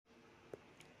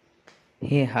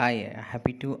Hey, hi.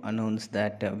 Happy to announce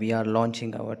that we are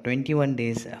launching our 21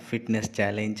 days fitness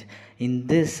challenge. In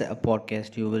this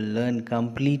podcast, you will learn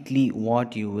completely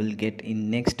what you will get in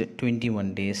next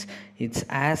 21 days. It's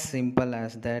as simple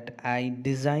as that. I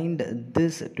designed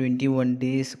this 21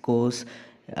 days course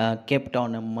kept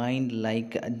on a mind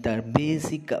like the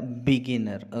basic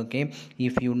beginner. Okay,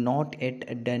 if you not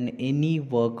yet done any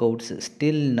workouts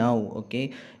still now,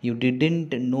 okay, you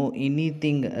didn't know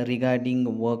anything regarding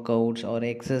workouts or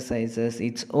exercises,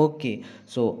 it's okay.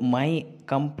 So my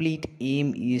complete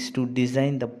aim is to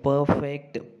design the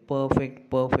perfect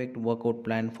workout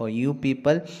plan for you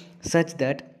people, such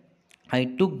that I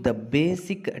took the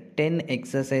basic 10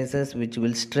 exercises which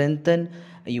will strengthen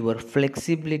your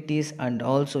flexibilities. And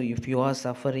also, if you are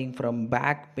suffering from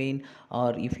back pain,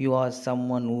 or if you are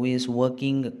someone who is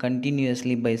working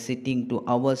continuously by sitting 2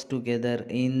 hours together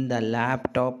in the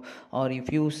laptop, or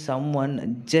if you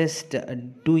someone just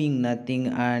doing nothing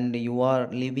and you are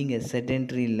living a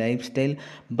sedentary lifestyle,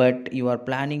 but you are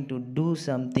planning to do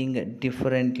something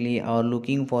differently or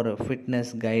looking for a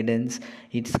fitness guidance,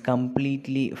 it's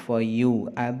completely for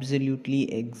you,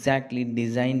 absolutely exactly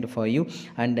designed for you.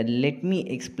 And let me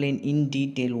explain in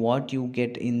detail what you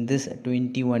get in this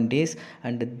 21 days.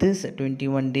 And this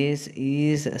 21 days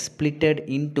is splitted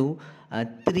into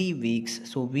 3 weeks.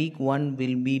 So week 1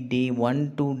 will be day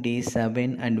 1 to day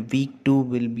 7, and week 2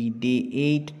 will be day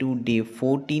 8 to day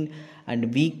 14,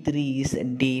 and week 3 is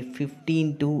day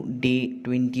 15 to day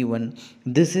 21.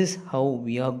 This is how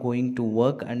we are going to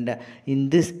work. And in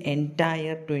this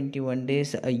entire 21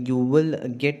 days, you will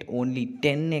get only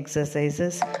 10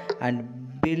 exercises and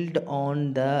build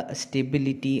on the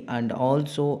stability. And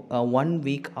also 1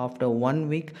 week, after 1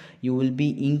 week, you will be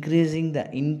increasing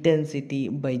the intensity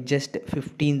by just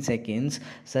 15 seconds,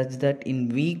 such that in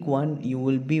week 1 you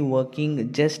will be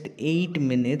working just 8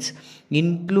 minutes,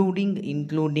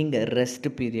 including a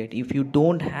rest period. If you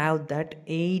don't have that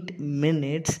 8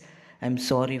 minutes, I'm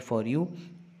sorry for you,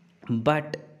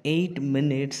 but 8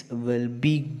 minutes will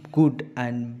be good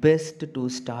and best to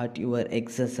start your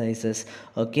exercises.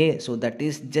 Okay, so that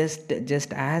is just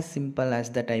as simple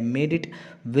as that. I made it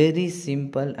very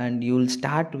simple, and you'll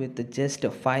start with just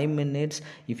 5 minutes.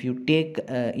 If you take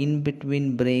in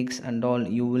between breaks and all,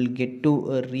 you will get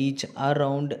to reach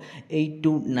around 8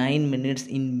 to 9 minutes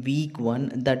in week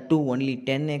 1. That too only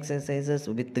 10 exercises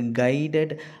with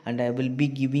guided, and I will be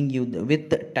giving you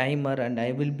with the timer, and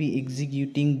I will be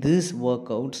executing these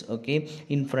workouts, okay,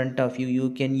 in front of you.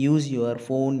 You can use your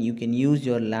phone, you can use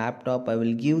your laptop. I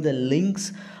will give the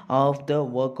links of the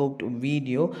workout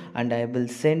video, and I will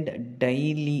send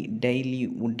daily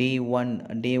day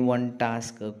one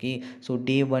task. Okay, so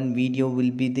day one video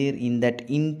will be there in that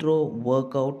intro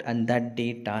workout and that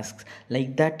day tasks.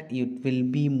 Like that it will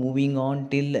be moving on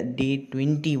till day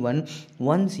 21.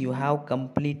 Once you have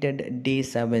completed day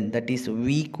 7, that is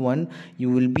week 1, you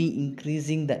will be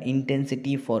increasing the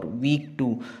intensity for week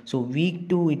 2. So week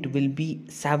 2 it will be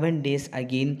 7 days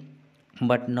again,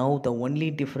 but now the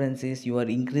only difference is you are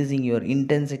increasing your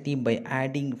intensity by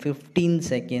adding 15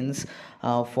 seconds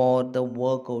for the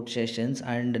workout sessions.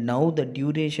 And now the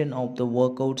duration of the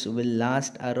workouts will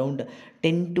last around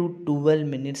 10 to 12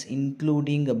 minutes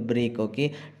including a break.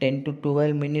 Okay, 10 to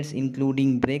 12 minutes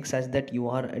including break, such that you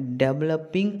are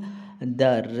developing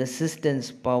the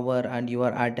resistance power and you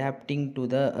are adapting to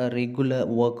the regular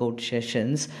workout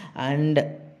sessions. And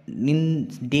in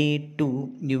day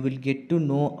 2 you will get to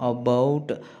know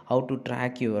about how to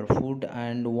track your food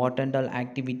and what and all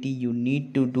activity you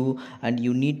need to do. And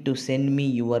you need to send me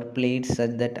your plate,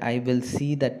 such that I will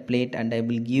see that plate and I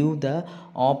will give the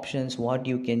options what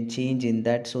you can change in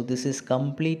that. So this is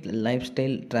complete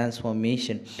lifestyle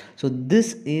transformation. So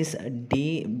this is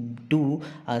day 2,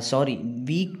 sorry,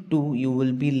 week 2, you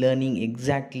will be learning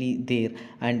exactly there.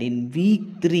 And in week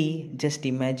 3, just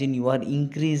imagine you are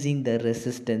increasing the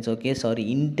resistance, okay, sorry,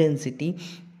 intensity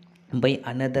by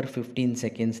another 15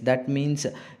 seconds. That means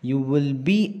you will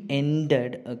be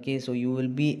ended, okay, so you will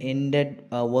be ended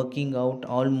working out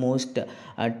almost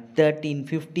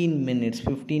 15 minutes,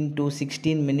 15 to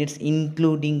 16 minutes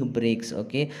including breaks.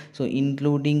 Okay, so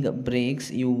including breaks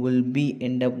you will be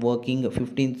end up working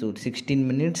 15 to 16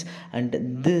 minutes.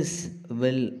 And this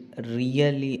will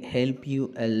really help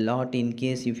you a lot in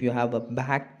case if you have a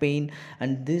back pain.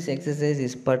 And this exercise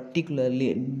is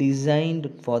particularly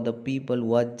designed for the people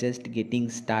who are just getting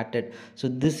started. So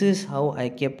this is how I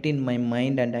kept in my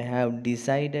mind, and I have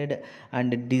decided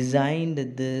and designed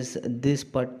this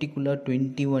particular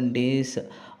 21 days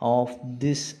of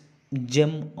this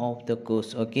gem of the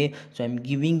course. Okay, so I'm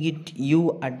giving it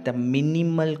you at the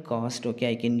minimal cost.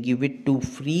 Okay, I can give it to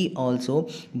free also,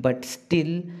 but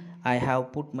still I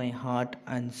have put my heart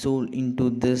and soul into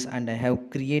this, and I have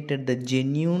created the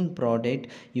genuine product.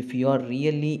 If you are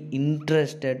really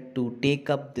interested to take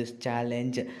up this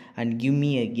challenge and give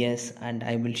me a yes, and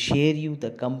I will share you the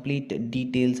complete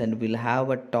details and we'll have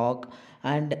a talk,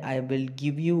 and I will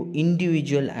give you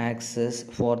individual access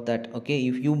for that. Okay,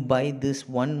 if you buy this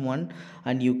one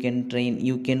and you can train,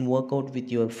 you can work out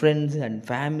with your friends and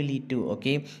family too.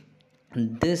 Okay,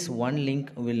 this one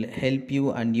link will help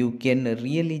you, and you can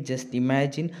really just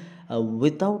imagine,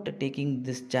 without taking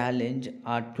this challenge,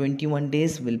 our 21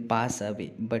 days will pass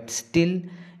away, but still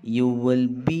you will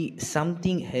be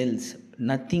something else.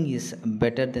 Nothing is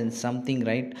better than something,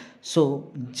 right?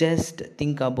 So just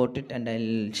think about it, and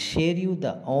I'll share you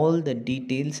the all the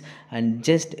details, and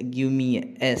just give me a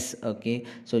yes. Okay,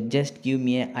 so just give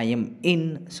me a I am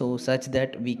in, so such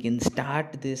that we can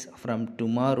start this from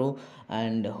tomorrow,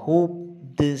 and hope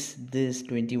this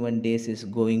 21 days is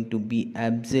going to be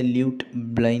absolute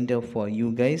blinder for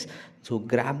you guys. So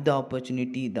grab the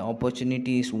opportunity. The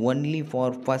opportunity is only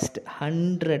for first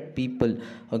 100 people.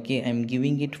 Okay, I'm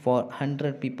giving it for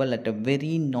 100 people at a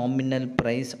very nominal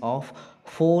price of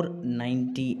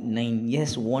 499.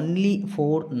 Yes, only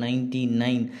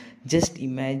 499. Just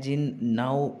imagine,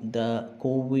 now the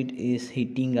COVID is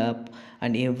hitting up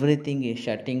and everything is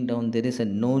shutting down. There is a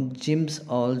no gyms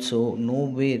also,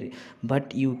 nowhere,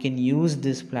 but you can use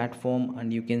this platform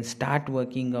and you can start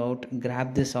working out.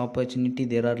 Grab this opportunity.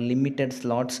 There are limited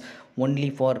slots only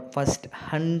for first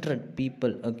 100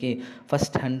 people. Okay,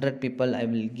 first 100 people I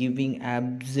will giving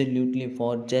absolutely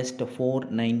for just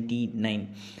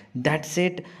 499. That's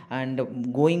it.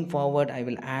 And going forward I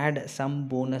will add some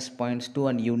bonus points too,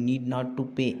 and you need not to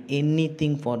pay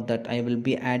anything for that. I will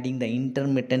be adding the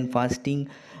intermittent fasting,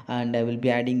 and I will be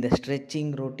adding the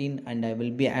stretching routine, and I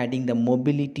will be adding the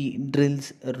mobility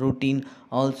drills routine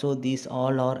also. These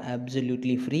all are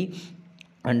absolutely free.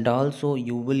 And also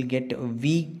you will get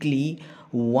weekly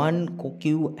one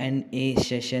Q&A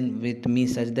session with me,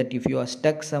 such that if you are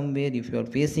stuck somewhere, if you are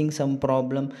facing some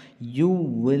problem, you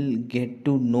will get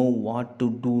to know what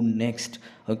to do next.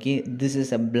 Okay, this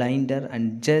is a blinder,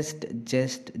 and just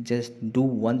do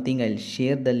one thing. I'll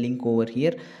share the link over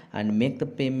here and make the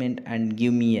payment and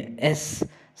give me a S,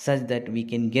 such that we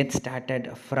can get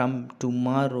started from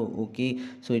tomorrow. Okay,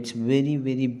 so it's very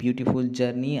beautiful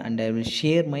journey, and I will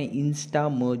share my Insta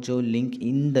Mojo link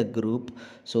in the group.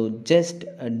 So just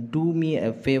do me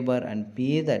a favor and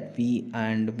pay that fee,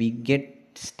 and we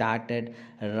get started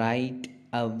right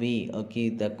away. Okay,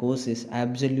 the course is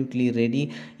absolutely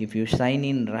ready. If you sign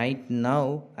in right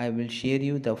now, I will share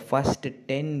you the first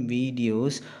 10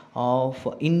 videos of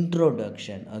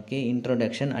introduction. Okay,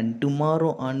 introduction, and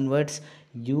tomorrow onwards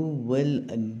you will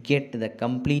get the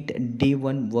complete day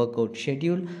 1 workout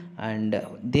schedule, and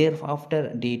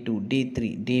thereafter day 2, day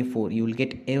 3, day 4, you will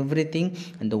get everything.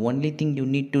 And the only thing you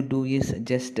need to do is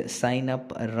just sign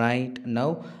up right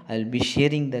now. I'll be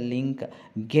sharing the link.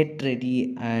 Get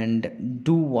ready and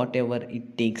do whatever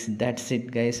it takes. That's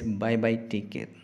it guys. Bye bye, take care.